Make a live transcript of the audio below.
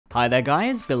Hi there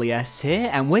guys, Billy S here,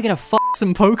 and we're gonna f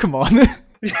some Pokemon.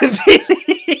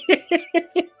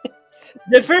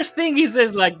 The first thing he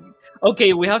says, like,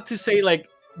 okay, we have to say, like,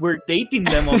 we're dating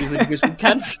them, obviously, because we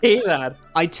can't say that.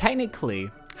 I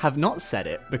technically have not said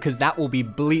it, because that will be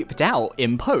bleeped out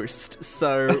in post,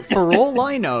 so for all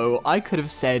I know, I could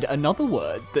have said another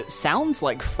word that sounds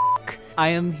like f***. I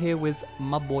am here with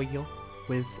my boy,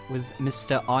 with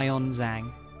Mr. Ion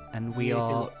Zhang, and we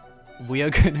are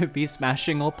gonna be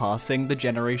smashing or passing the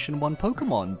Generation 1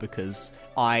 Pokemon, because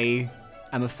I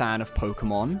am a fan of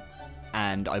Pokemon,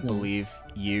 and I believe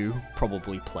you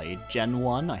probably played Gen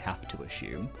 1, I have to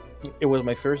assume. It was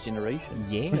my first generation.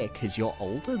 Yeah, because you're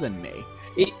older than me.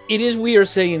 It is weird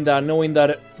saying that, knowing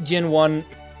that Gen 1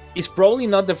 is probably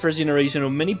not the first generation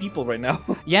of many people right now.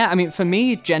 Yeah, I mean, for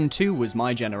me, Gen 2 was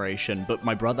my generation, but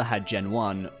my brother had Gen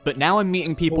 1. But now I'm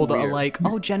meeting people that are like,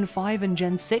 oh, Gen 5 and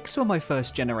Gen 6 were my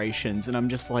first generations, and I'm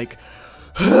just like,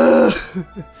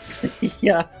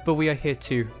 yeah. But we are here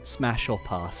to smash or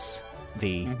pass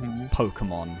the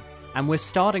Pokemon. And we're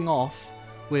starting off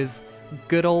with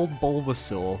good old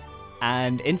Bulbasaur,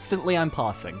 and instantly I'm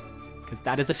passing, because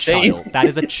that is a child. That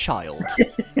is a child.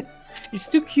 It's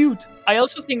too cute. I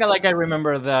also think I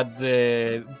remember that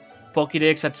the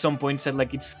Pokédex at some point said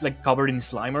like it's like covered in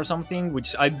slime or something,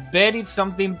 which I bet it's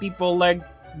something people like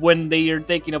when they are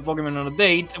taking a Pokemon on a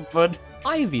date, but...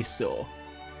 Ivysaur.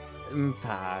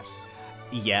 Pass.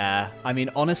 Yeah, I mean,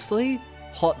 honestly,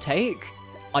 hot take,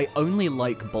 I only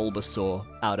like Bulbasaur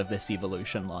out of this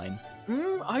evolution line.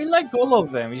 I like all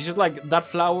of them. It's just like that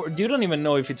flower, you don't even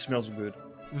know if it smells good.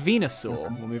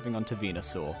 Venusaur. We're moving on to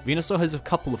Venusaur. Venusaur has a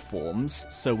couple of forms,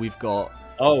 so we've got...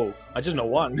 Oh, I just know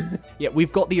one. Yeah,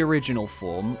 we've got the original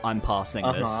form. I'm passing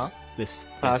this.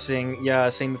 Passing, yeah,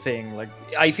 same thing. Like,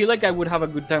 I feel like I would have a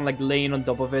good time like laying on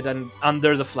top of it and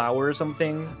under the flower or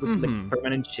something with like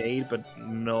permanent shade, but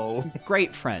no.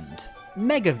 Great friend.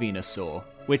 Mega Venusaur,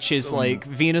 which is like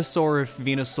Venusaur if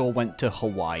Venusaur went to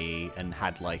Hawaii and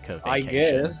had like a vacation. I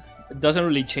guess. It doesn't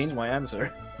really change my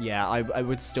answer. Yeah, I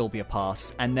would still be a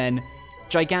pass. And then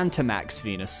Gigantamax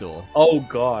Venusaur. Oh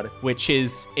god. Which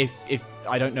is, if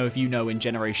I don't know if you know, in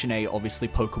Generation 8, obviously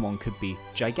Pokemon could be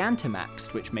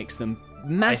Gigantamaxed, which makes them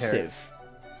massive.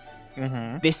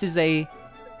 This is a,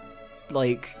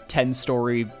 like,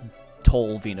 10-story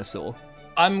tall Venusaur.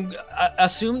 I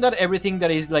assume that everything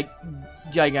that is, like,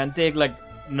 gigantic, like,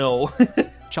 no.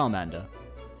 Charmander.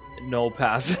 No,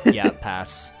 pass. Yeah,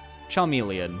 pass.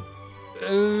 Charmeleon.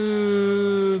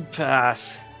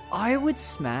 Pass. I would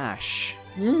smash.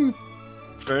 Fair enough.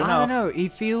 I don't know. He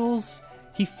feels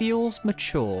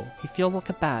mature. He feels like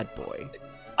a bad boy.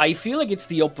 I feel like it's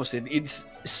the opposite. It's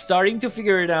starting to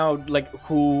figure it out, like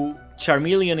who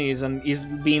Charmeleon is, and is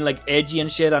being like edgy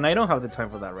and shit. And I don't have the time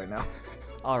for that right now.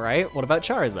 All right. What about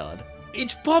Charizard?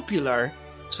 It's popular,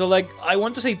 so like I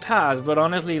want to say pass, but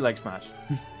honestly, like smash.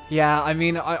 Yeah, I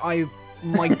mean,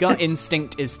 my gut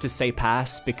instinct is to say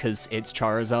pass because it's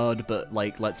Charizard, but,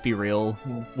 like, let's be real,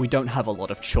 we don't have a lot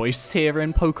of choice here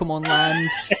in Pokemon Land.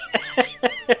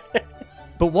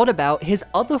 But what about his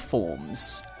other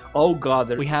forms? Oh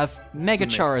god, we have Mega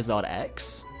Charizard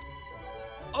X.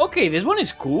 Okay, this one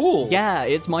is cool. Yeah,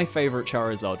 it's my favorite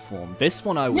Charizard form. This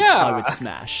one I would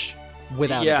smash,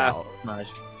 without a doubt. Smash.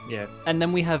 Yeah. And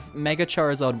then we have Mega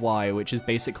Charizard Y, which is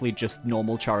basically just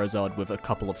normal Charizard with a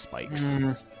couple of spikes.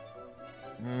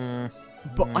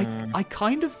 But I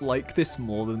kind of like this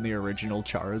more than the original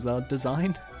Charizard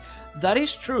design. That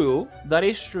is true. That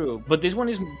is true. But this one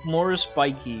is more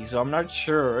spiky, so I'm not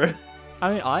sure.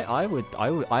 I mean,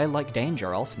 I like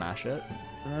danger. I'll smash it.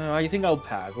 I think I'll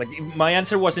pass. Like, my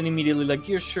answer wasn't immediately like,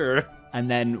 you're sure. And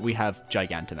then we have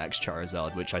Gigantamax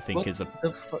Charizard, which I think is a...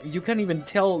 You can't even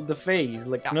tell the face.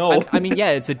 Like, no. I mean,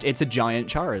 yeah, it's a giant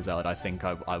Charizard. I think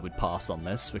I would pass on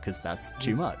this because that's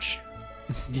too much.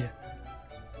 Yeah.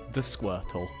 The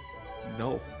Squirtle.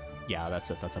 No. Yeah, that's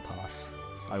a pass.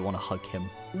 I want to hug him.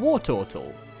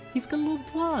 Wartortle. He's got a little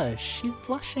blush. He's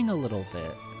blushing a little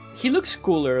bit. He looks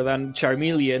cooler than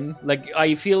Charmeleon. Like,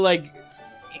 I feel like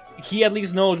he at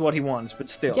least knows what he wants, but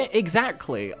still. Yeah,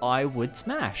 exactly. I would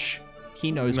smash.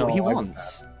 He knows what he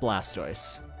wants.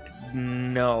 Blastoise.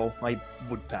 No, I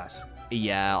would pass.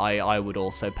 Yeah, I would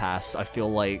also pass. I feel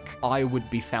like I would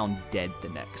be found dead the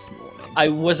next morning. I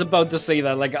was about to say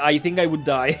that. Like, I think I would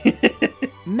die.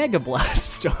 Mega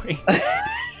Blastoise.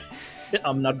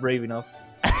 I'm not brave enough.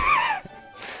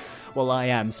 Well, I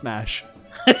am, smash.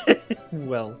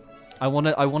 Well. I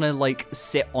wanna like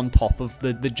sit on top of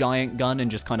the giant gun and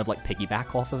just kind of like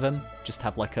piggyback off of him. Just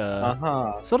have like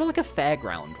a sort of like a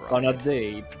fairground ride. On a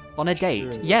date. On a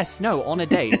date. Sure. Yes, no, on a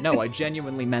date. No, I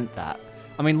genuinely meant that.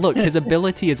 I mean, look, his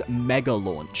ability is Mega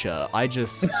Launcher. I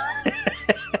just...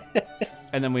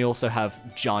 And then we also have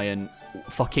giant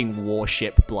fucking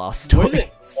warship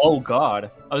Blastoise. Oh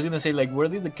god. I was gonna say, like, where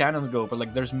did the cannons go? But,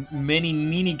 like, there's many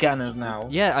mini cannons now.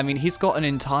 Yeah, I mean, he's got an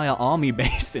entire army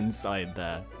base inside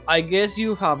there. I guess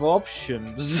you have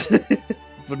options.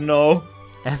 But no.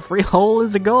 Every hole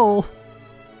is a goal.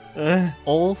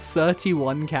 All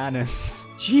 31 cannons.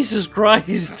 Jesus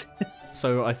Christ.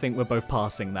 So I think we're both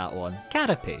passing that one.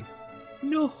 Caterpie.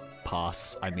 No.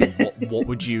 Pass. I mean, what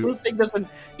would you...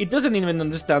 It doesn't even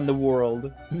understand the world.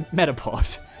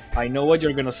 Metapod. I know what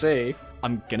you're gonna say.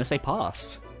 I'm gonna say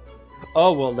pass.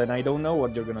 Oh, well, then I don't know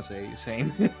what you're gonna say.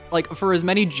 Same. Like, for as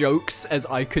many jokes as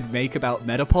I could make about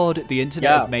Metapod, the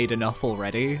internet has made enough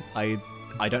already. I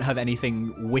don't have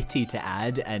anything witty to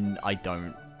add, and I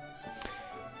don't...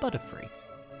 Butterfree.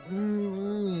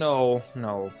 No.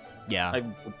 Yeah. I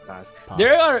would pass.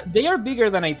 They are bigger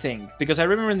than I think, because I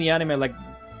remember in the anime, like,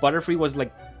 Butterfree was,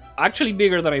 like, actually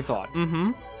bigger than I thought.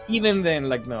 Mm-hmm. Even then,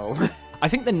 like, no. I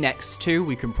think the next two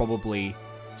we can probably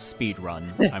speed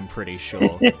run, I'm pretty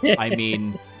sure. I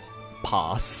mean,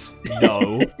 pass.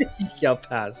 No. Yeah,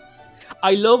 pass.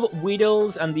 I love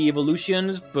Weedles and the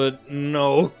evolutions, but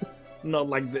no. Not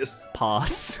like this.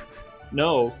 Pass.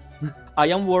 No. I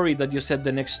am worried that you said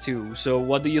the next two, so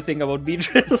what do you think about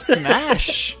Beedrill?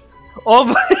 Smash! Oh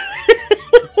my...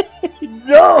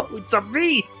 No! It's a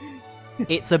bee!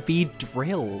 It's a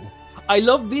Beedrill. I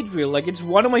love Beedrill, like, it's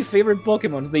one of my favorite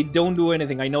Pokemons. They don't do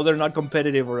anything. I know they're not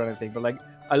competitive or anything, but, like,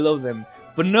 I love them.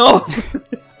 But no!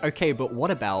 Okay, but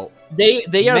what about they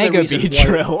are Mega the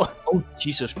Beedrill? Why... Oh,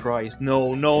 Jesus Christ.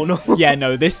 No. Yeah,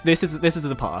 no, this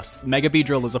is a pass. Mega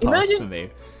Beedrill is a pass for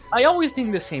me. I always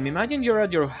think the same. Imagine you're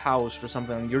at your house or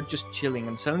something and you're just chilling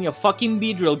and suddenly a fucking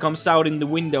Beedrill comes out in the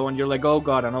window and you're like, oh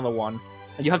god, another one.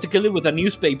 And you have to kill it with a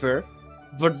newspaper,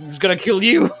 but it's gonna kill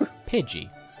you. Pidgey.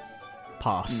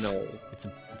 Pass. No. It's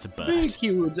a bird. Very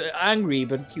cute. Angry,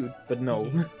 but cute. But no.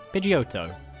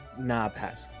 Pidgeotto. Nah,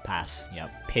 pass. Pass.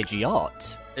 Yep.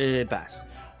 Pidgeot. Pass.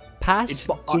 Pass. It's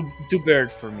too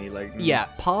bird for me. Like. Yeah,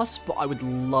 pass. But I would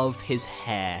love his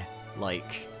hair,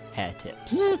 like hair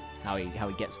tips. How he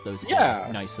gets those hair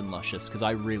nice and luscious. Because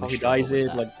I really. How he dyes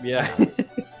it. Like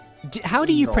How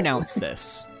do you pronounce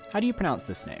this? How do you pronounce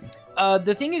this name?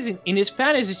 The thing is, in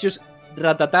Spanish, it's just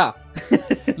ratata.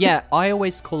 Yeah, I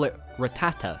always call it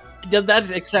ratata. That's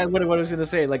exactly what I was gonna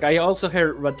say. Like, I also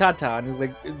heard ratata, and it's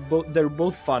like they're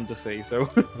both fun to say. So.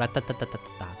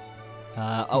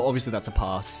 Obviously that's a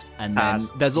pass. And then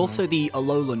there's also the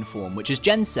Alolan form, which is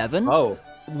Gen 7. Oh.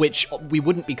 Which we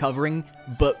wouldn't be covering,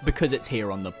 but because it's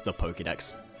here on the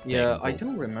Pokédex. Yeah, I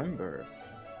don't remember.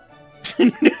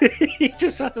 He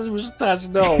just has his mustache.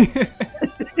 No.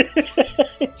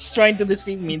 It's trying to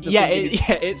deceive me.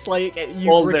 It's like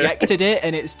you've rejected it,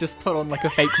 and it's just put on like a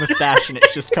fake mustache, and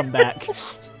it's just come back.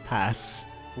 Pass.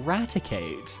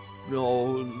 Raticate.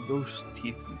 No, those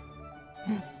teeth.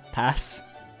 Pass.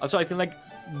 Also, I think like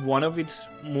one of its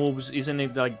moves, isn't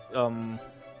it like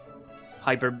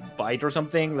Hyper Bite or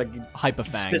something? Like Hyper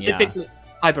Fang. Specifically,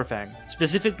 Hyper Fang,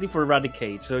 specifically for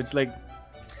Raticate. So it's like.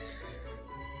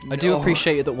 I do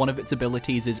appreciate that one of its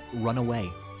abilities is Run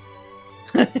Away.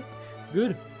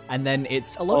 Good. And then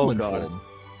it's Alolan form.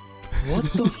 What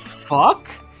the fuck?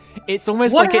 It's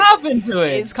almost what like happened to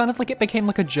it? It's kind of like it became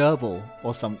like a gerbil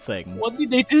or something. What did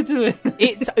they do to it?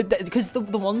 It's because the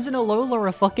ones in Alola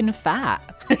are fucking fat.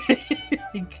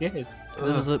 I guess.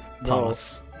 This is a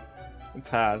pass. No.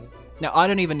 Pass. Now, I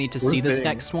don't even need to see this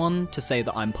next one to say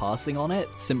that I'm passing on it,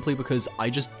 simply because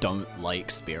I just don't like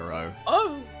Spearow.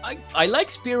 Oh, I like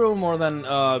Spearow more than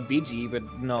BG, but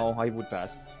no, I would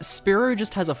pass. Spearow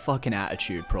just has a fucking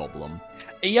attitude problem.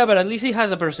 Yeah, but at least he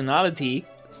has a personality.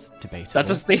 It's debatable. That's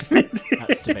a statement.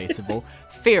 That's debatable.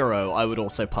 Fearow, I would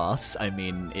also pass. I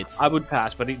mean, it's... I would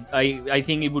pass, but I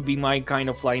think it would be my kind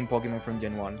of flying Pokemon from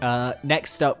Gen 1.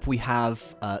 Next up, we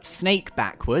have Snake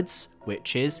backwards,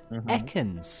 which is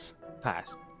Ekans.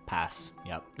 Pass. Pass,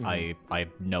 yep. I have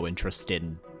no interest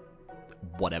in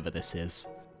whatever this is.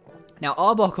 Now,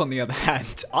 Arbok, on the other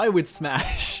hand, I would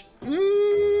smash.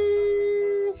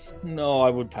 No, I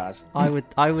would pass. I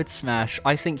would smash.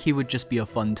 I think he would just be a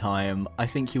fun time. I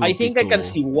think he would I think be cool. I can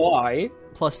see why.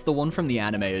 Plus, the one from the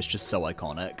anime is just so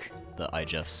iconic that I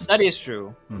just... That is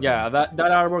true. Yeah, that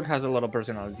artwork has a lot of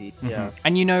personality. Yeah.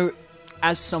 And you know,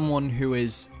 as someone who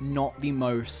is not the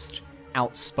most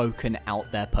outspoken,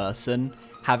 out there person,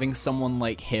 having someone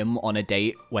like him on a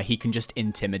date where he can just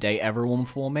intimidate everyone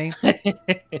for me.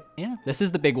 Yeah, this is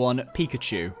the big one,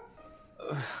 Pikachu.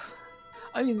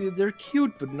 I mean, they're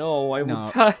cute, but no, I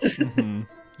would pass.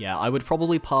 Yeah, I would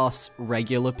probably pass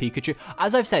regular Pikachu.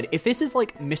 As I've said, if this is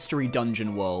like Mystery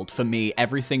Dungeon World, for me,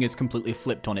 everything is completely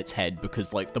flipped on its head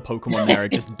because like the Pokemon there are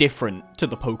just different to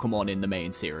the Pokemon in the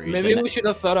main series. Maybe we should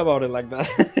have thought about it like that.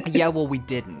 Yeah, well, we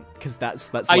didn't, because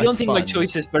that's I less don't think my fun.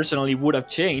 choices personally would have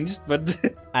changed, but...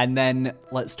 And then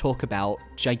let's talk about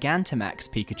Gigantamax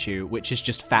Pikachu, which is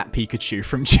just Fat Pikachu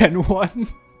from Gen 1.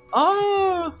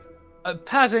 Oh!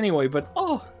 Pass anyway, but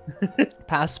oh!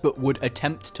 Pass, but would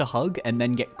attempt to hug and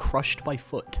then get crushed by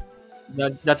foot.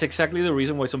 That's exactly the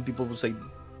reason why some people would say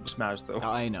smash, though.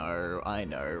 I know.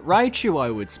 Raichu I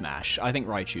would smash. I think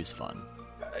Raichu's fun.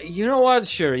 You know what?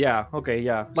 Sure, yeah. Okay,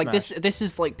 yeah. Like, smash. this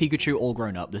is like Pikachu all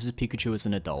grown up. This is Pikachu as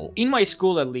an adult. In my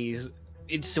school, at least,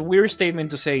 it's a weird statement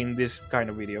to say in this kind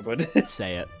of video, but...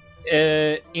 Say it.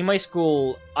 In my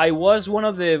school, I was one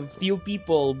of the few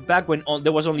people back when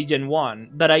there was only Gen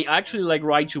 1 that I actually like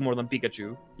Raichu more than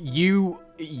Pikachu.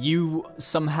 You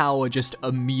somehow are just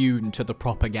immune to the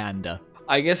propaganda.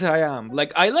 I guess I am.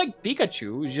 Like, I like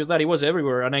Pikachu, it's just that it was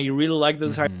everywhere, and I really like the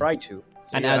design of Raichu. So,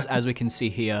 and yeah. as we can see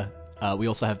here, we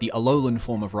also have the Alolan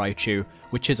form of Raichu,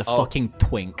 which is a fucking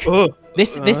twink.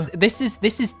 This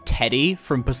is Teddy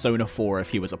from Persona 4 if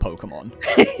he was a Pokemon.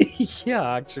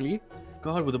 Yeah, actually.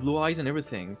 God, with the blue eyes and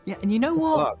everything. Yeah, and you know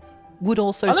what? Would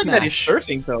also I like smash. that it's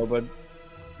surfing though, but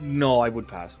no, I would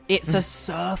pass. It's a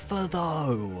surfer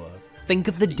though. Think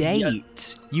of the date.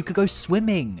 Yeah. You could go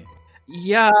swimming.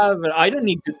 Yeah, but I don't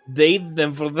need to date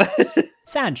them for that.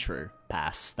 Sandshrew.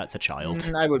 Pass. That's a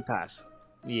child. I would pass.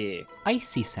 Yeah.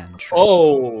 Icy Sandshrew.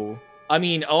 Oh, I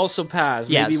mean, also pass.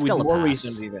 Yeah, maybe still with a more pass.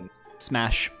 reasons even.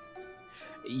 Smash.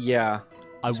 Yeah.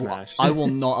 I will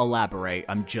not elaborate.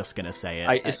 I'm just gonna say it.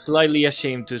 I'm slightly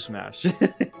ashamed to smash.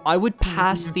 I would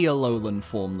pass the Alolan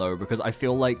form though, because I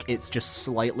feel like it's just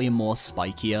slightly more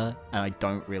spikier, and I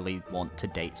don't really want to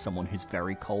date someone who's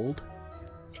very cold.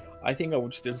 I think I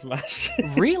would still smash.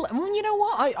 Really? Well, you know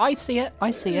what? I see it.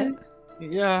 I see it.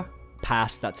 Yeah.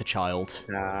 Pass. That's a child.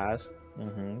 Pass.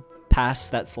 Pass.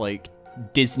 That's like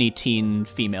Disney teen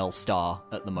female star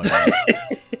at the moment.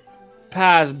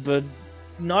 Pass, but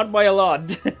not by a lot.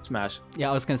 Smash.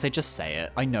 Yeah, I was gonna say, just say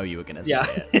it. I know you were gonna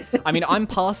say it. I mean, I'm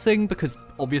passing because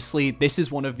obviously this is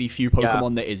one of the few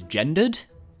Pokemon that is gendered,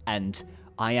 and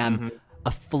I am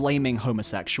a flaming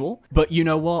homosexual. But you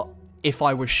know what? If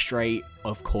I was straight,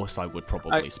 of course I would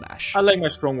probably smash. I like my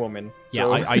strong woman. Yeah,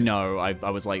 So. I know. I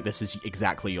was like, this is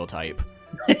exactly your type.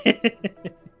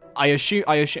 I assume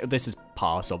this is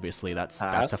pass. Obviously, that's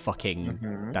a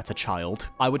fucking that's a child.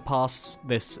 I would pass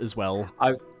this as well.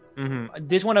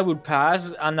 This one I would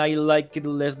pass, and I like it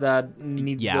less than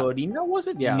Nidorina, was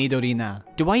it? Yeah. Nidorina.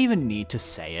 Do I even need to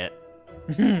say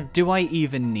it? Do I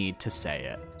even need to say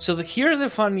it? So here's the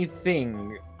funny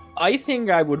thing. I think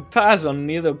I would pass on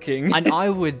Nidoking. And I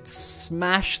would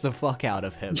smash the fuck out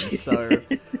of him, so...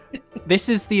 This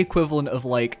is the equivalent of,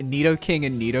 like, Nidoking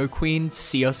and Nidoqueen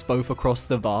see us both across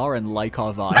the bar and like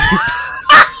our vibes.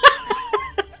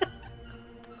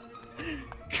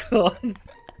 God.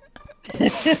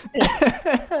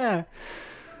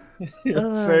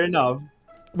 Fair enough.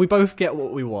 We both get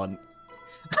what we want.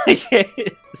 Yes.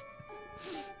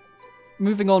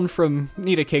 Moving on from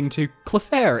Nidoking to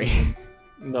Clefairy.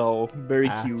 No, very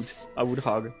Pass. cute. I would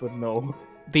hug, but no.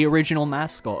 The original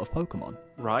mascot of Pokemon.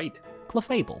 Right.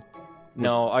 Clefable.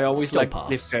 No, I always Still like pass.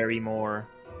 Clefairy more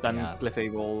than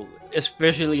Clefable,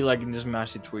 especially like in this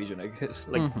Smash situation, I guess.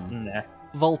 Like, nah.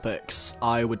 Vulpix,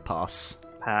 I would pass.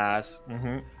 Pass.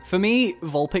 For me,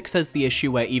 Vulpix has the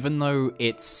issue where even though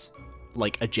it's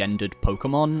like a gendered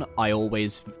Pokemon, I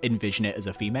always envision it as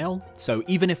a female. So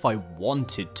even if I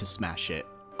wanted to smash it,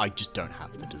 I just don't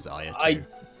have the desire to.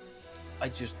 I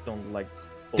just don't like.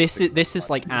 This is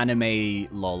like anime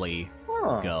lolly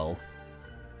girl,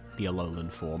 the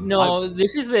Alolan form. No,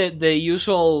 this is the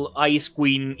usual Ice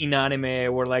Queen in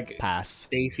anime where like pass.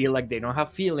 They feel like they don't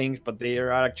have feelings, but they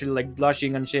are actually like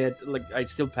blushing and shit. Like I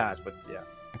still pass, but yeah.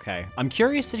 Okay, I'm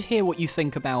curious to hear what you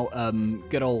think about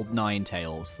good old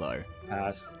Ninetales though.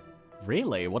 Pass.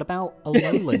 Really? What about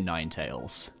Alolan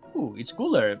Ninetales? Ooh, it's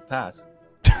cooler. Pass.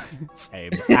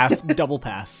 Same. Pass. Double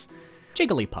pass.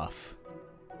 Jigglypuff.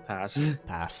 Pass.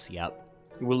 Pass. Yep.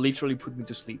 It will literally put me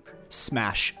to sleep.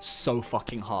 Smash so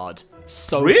fucking hard.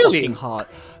 So Really? fucking hard.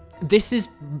 This is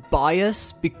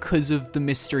biased because of the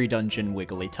Mystery Dungeon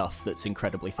Wigglytuff that's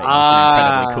incredibly famous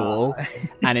and incredibly cool,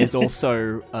 and is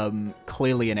also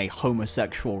clearly in a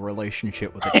homosexual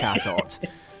relationship with a Chatot.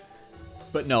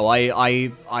 But no,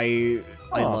 I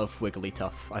love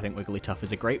Wigglytuff. I think Wigglytuff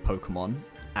is a great Pokemon,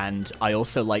 and I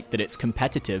also like that it's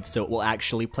competitive, so it will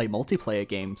actually play multiplayer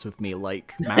games with me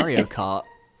like Mario Kart,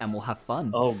 and we'll have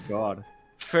fun. Oh god.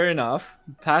 Fair enough.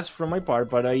 Pass from my part,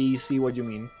 but I see what you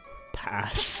mean.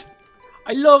 Pass.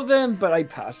 I love them, but I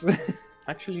pass.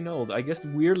 Actually, no. I guess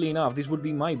weirdly enough, this would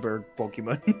be my bird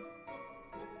Pokemon.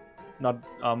 Not,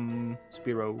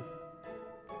 Spearow.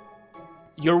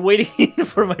 You're waiting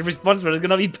for my response, but it's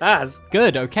gonna be pass.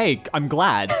 Good, okay, I'm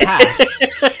glad. Pass.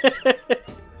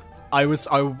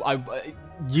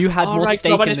 You had more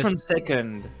stake in this. From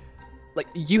second. Like,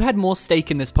 you had more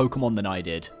stake in this Pokemon than I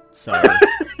did, so.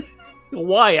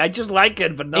 Why? I just like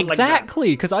it, but not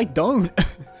exactly, because I don't.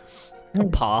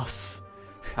 Pass.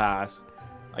 Pass.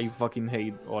 I fucking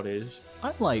hate Oddish.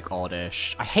 I like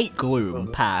Oddish. I hate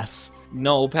Gloom. Pass.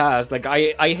 No, pass. Like,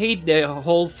 I hate the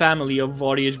whole family of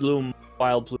Oddish, Gloom,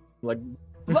 Vileplume. Like,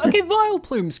 okay,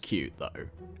 Vileplume's cute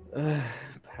though.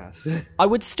 Pass. I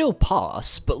would still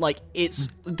pass, but like, it's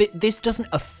this doesn't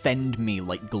offend me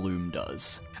like Gloom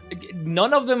does.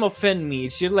 None of them offend me.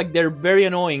 It's just like they're very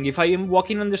annoying. If I am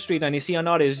walking on the street and I see an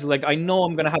Oddish, like I know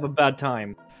I'm gonna have a bad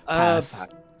time.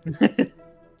 Pass.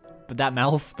 But that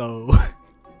mouth though.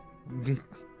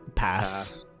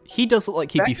 Pass. He does look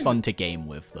like he'd be fun to game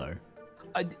with though.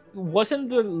 Wasn't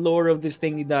the lore of this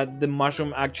thing that the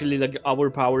mushroom actually like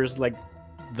overpowers like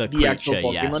the actual creature,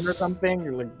 Pokemon yes. or something?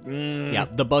 You're like, yeah,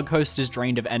 the bug host is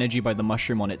drained of energy by the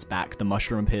mushroom on its back. The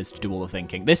mushroom appears to do all the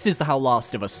thinking. This is how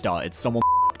Last of Us started. Someone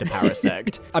a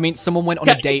Parasect. I mean, someone went on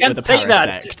a date with a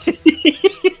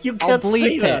Parasect. You can't I'll bleep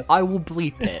say it. that. I will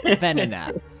bleep it.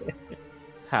 Venonat.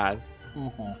 Pass.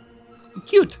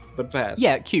 Cute, but pass.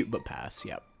 Yeah, cute, but pass.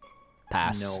 Yep.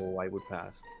 Pass. No, I would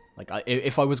pass. Like,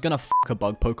 if I was gonna fuck a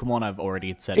bug Pokemon, I've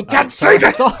already said. You can't say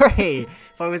that. Sorry.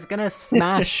 If I was gonna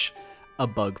smash a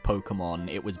bug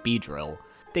Pokemon, it was Beedrill.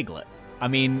 Diglett. I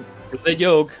mean, the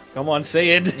joke. Come on,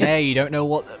 say it. Yeah, you don't know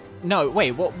what. No,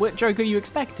 wait. What joke are you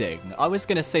expecting? I was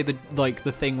gonna say the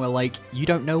thing where like you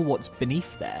don't know what's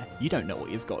beneath there. You don't know what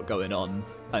he's got going on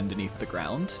underneath the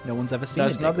ground. No one's ever seen.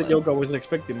 That's not the joke I was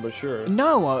expecting, but sure.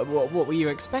 No, what were you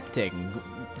expecting?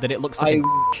 That it looks like a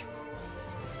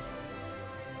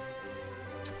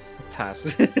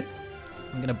pass.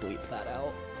 I'm gonna bleep that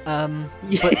out.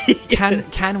 But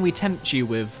can we tempt you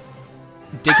with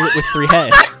Diglett with 3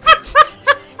 hairs?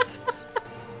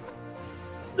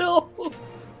 No.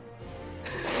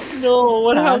 No,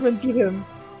 what happened to him?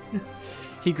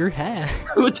 He grew hair.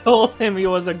 Who told him he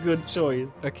was a good choice?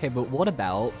 Okay, but what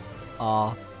about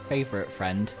our favorite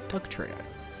friend, Dugtrio?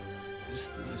 It's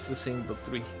the same, but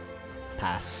 3.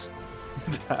 Pass.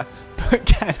 Pass. But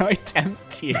can I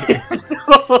tempt you?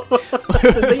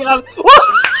 They have...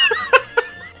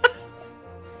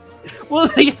 Well,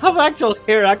 they have actual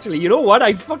hair, actually. You know what?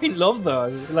 I fucking love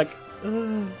those. Like,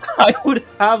 I would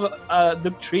have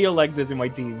the trio like this in my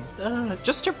team.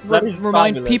 Just to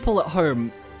remind people at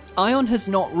home, Ion has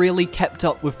not really kept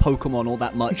up with Pokemon all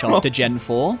that much after Gen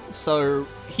 4, so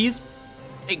he's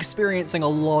experiencing a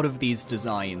lot of these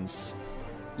designs.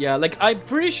 Yeah, like, I'm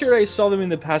pretty sure I saw them in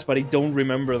the past, but I don't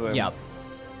remember them. Yeah.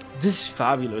 This is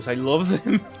fabulous. I love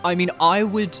them. I mean, I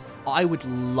would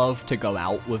love to go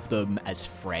out with them as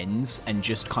friends and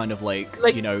just kind of like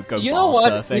you know, go bar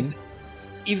surfing.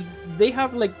 If they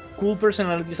have like cool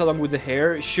personalities along with the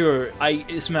hair, sure, I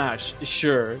smash.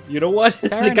 Sure, you know what? They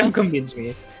can convince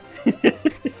me.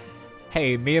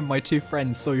 Hey, me and my 2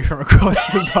 friends saw you from across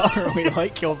the bar and we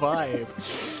like your vibe.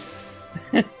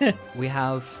 We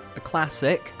have a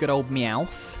classic, good old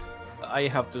Meowth. I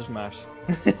have to smash.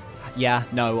 Yeah,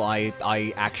 no, I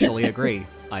actually agree.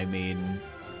 I mean,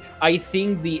 I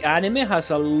think the anime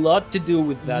has a lot to do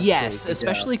with that. Yes,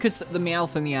 especially because the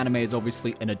Meowth in the anime is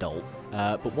obviously an adult.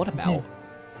 But what about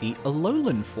the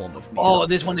Alolan form of Meowth? Oh,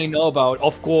 this one I know about.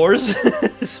 Of course.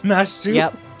 Smash too.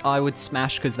 Yep, I would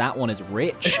smash because that one is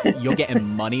rich. You're getting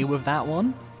money with that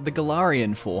one. The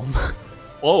Galarian form.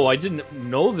 Oh, I didn't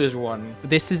know this one.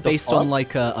 This is based on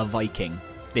like a Viking.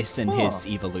 This and his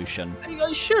evolution.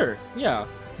 Sure, yeah.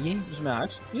 Yeah.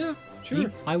 Smash. Yeah, sure. Yeah,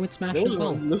 I would smash as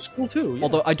well. Looks cool too. Yeah.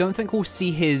 Although I don't think we'll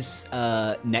see his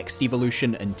next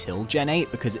evolution until Gen 8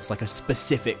 because it's like a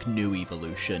specific new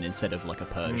evolution instead of like a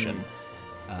Persian.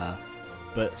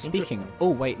 But speaking... Oh,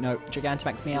 wait, no.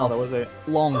 Gigantamax Meowth. Oh, that was it.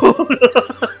 Long.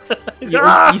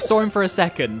 you saw him for a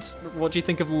second. What do you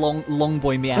think of Long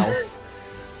Boy Meowth?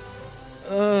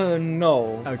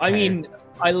 No. Okay. I mean,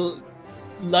 I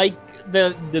like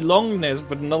the longness,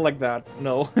 but not like that.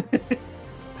 No.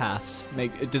 Pass.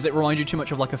 Does it remind you too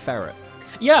much of like a ferret?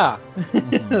 Yeah.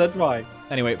 That's why.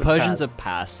 Anyway, but Persian's a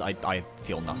pass. I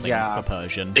feel nothing for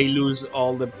Persian. They lose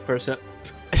all the percent.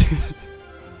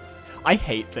 I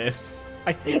hate this.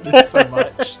 I hate this so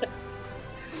much.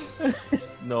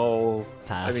 No.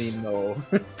 Pass. I mean, no.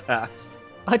 Pass.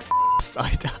 I'd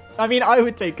Psyduck. I mean, I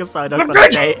would take a Psyduck on a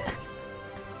date.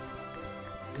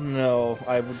 No,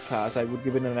 I would pass. I would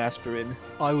give it an aspirin.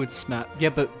 I would smash. Yeah,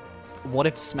 but what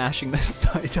if smashing the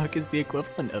Psyduck is the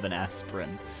equivalent of an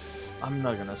aspirin? I'm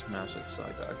not gonna smash a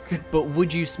Psyduck. But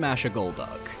would you smash a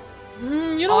Golduck?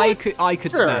 You know I what?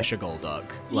 could Sure. smash a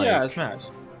Golduck. Like, Yeah, smash.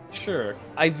 Sure.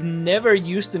 I've never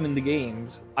used them in the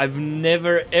games. I've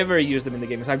never ever used them in the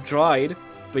games. I've tried,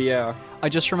 but yeah. I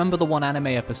just remember the one anime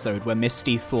episode where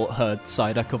Misty thought her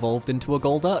Psyduck evolved into a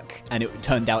Golduck, and it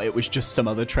turned out it was just some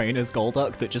other trainer's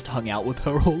Golduck that just hung out with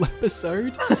her all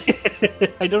episode.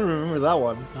 I don't remember that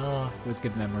one. Ah, it was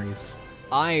good memories.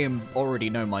 I already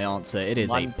know my answer. It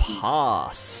is a Monkey.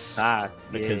 pass. Ah,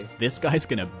 Because yeah. this guy's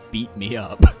gonna beat me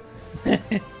up.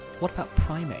 What about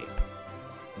Primeape?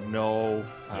 No.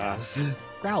 Pass.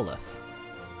 Growlithe?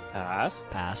 Pass.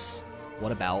 Pass.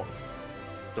 What about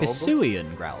Doggo?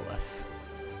 Hisuian Growlithe?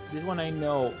 This one I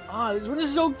know. Ah, this one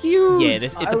is so cute. Yeah,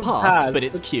 it's I a would pass, but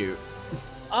it's cute.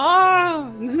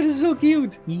 Ah, this one is so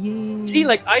cute. Yeah. See,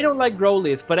 like, I don't like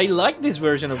Growlithe, but I like this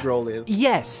version of Growlithe.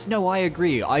 Yes, no, I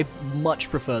agree. I much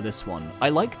prefer this one. I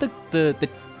like the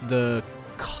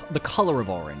color of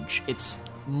orange. It's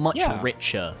much Yeah.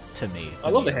 richer to me. I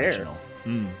than love the hair. original.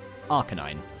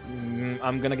 Arcanine.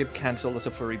 I'm gonna get cancelled as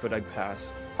a furry, but I'd pass.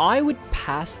 I would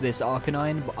pass this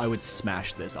Arcanine, but I would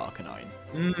smash this Arcanine.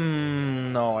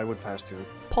 No, I would pass too.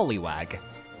 Poliwag.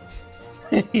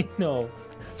 No.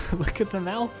 Look at the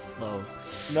mouth, though.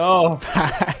 No.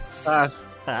 Pass. Pass.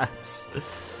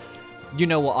 Pass. You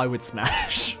know what I would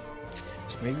smash?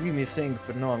 It made me think,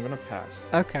 but no, I'm gonna pass.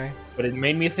 Okay. But it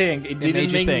made me think. It didn't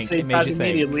made you make me think, say it made pass you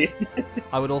think. immediately.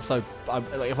 I would also,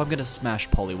 like, if I'm gonna smash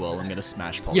Poliwhirl, I'm gonna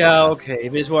smash Poliwhirl. Yeah, okay.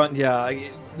 This one, yeah.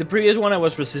 The previous one I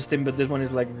was resisting, but this one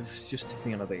is like, just take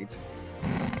me on a date.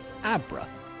 Abra.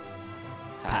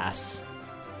 Pass.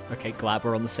 Okay, glad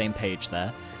we're on the same page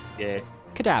there. Yeah.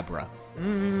 Kadabra.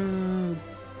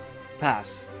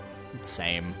 Pass.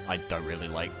 Same. I don't really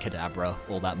like Kadabra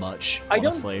all that much, I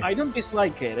honestly. don't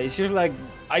dislike it. It's just like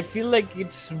I feel like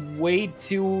it's way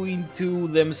too into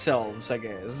themselves, I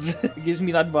guess. It gives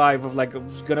me that vibe of like I'm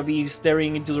gonna be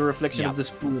staring into the reflection Yeah. of the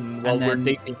spoon while And we're then-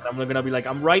 dating. I'm gonna be like,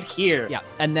 I'm right here. Yeah,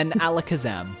 and then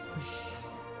Alakazam.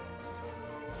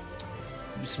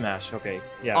 Smash, okay.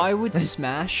 Yeah. I would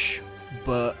smash,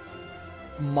 but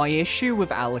my issue with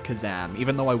Alakazam,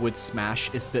 even though I would smash,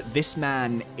 is that this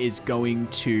man is going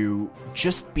to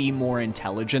just be more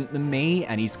intelligent than me,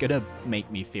 and he's gonna make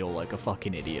me feel like a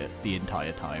fucking idiot the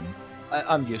entire time.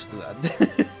 I'm used to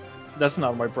that. That's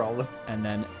not my problem. And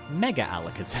then Mega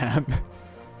Alakazam.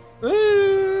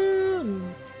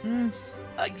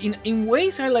 In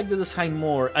ways, I like the design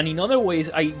more, and in other ways,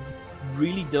 I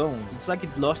really don't. It's like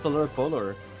it lost a lot of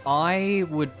color. I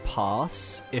would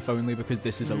pass, if only because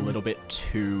this is a little bit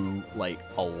too, like,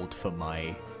 old for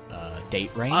my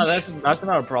date range. Ah, that's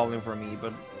not a problem for me,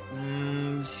 but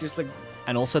it's just like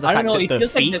And also the I fact don't know, that it the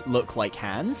feels like feet look like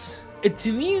hands.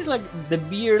 to me, it's like the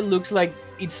beard looks like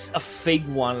it's a fake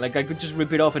one. Like I could just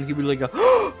rip it off and he'd be like,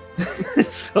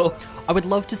 so I would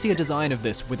love to see a design of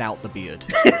this without the beard.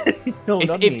 no,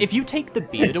 not me. If you take the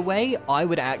beard away, I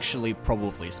would actually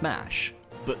probably smash.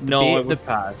 But the no, I beard, would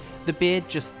pass. the beard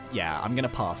just, yeah, I'm gonna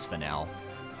pass for now.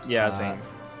 Yeah, same.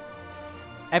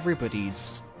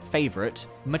 Everybody's favorite,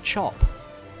 Machop.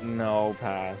 No,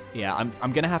 pass. Yeah,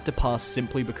 I'm gonna have to pass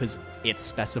simply because it's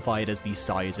specified as the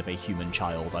size of a human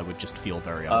child. I would just feel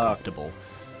very uncomfortable.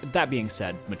 That being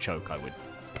said, Machoke,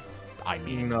 I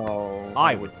mean, No,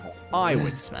 I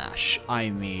would smash. I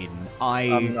mean,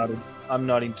 I'm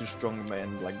not into strong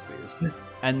men like this.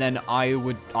 And then I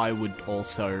would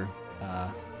also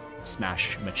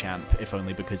smash Machamp, if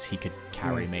only because he could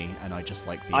carry me, and I just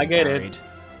like being I get carried.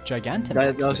 Gigantamax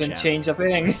That doesn't Machamp. change a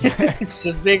thing. It's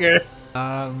just bigger.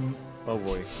 Oh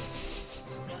boy.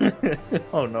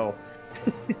 Oh no.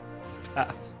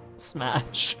 Pass.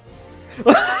 smash.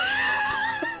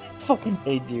 Fucking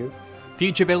hate you.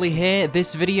 Future Billy here.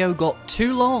 This video got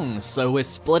too long, so we're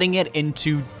splitting it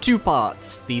into 2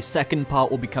 parts. The second part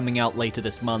will be coming out later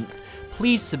this month.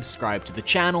 Please subscribe to the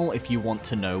channel if you want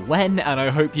to know when, and I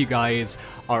hope you guys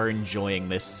are enjoying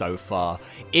this so far.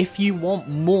 If you want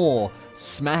more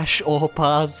Smash or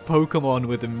Pass Pokemon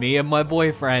with me and my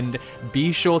boyfriend,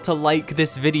 be sure to like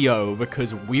this video,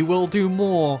 because we will do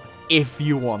more if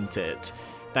you want it.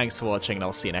 Thanks for watching, and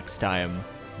I'll see you next time.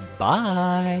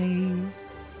 Bye!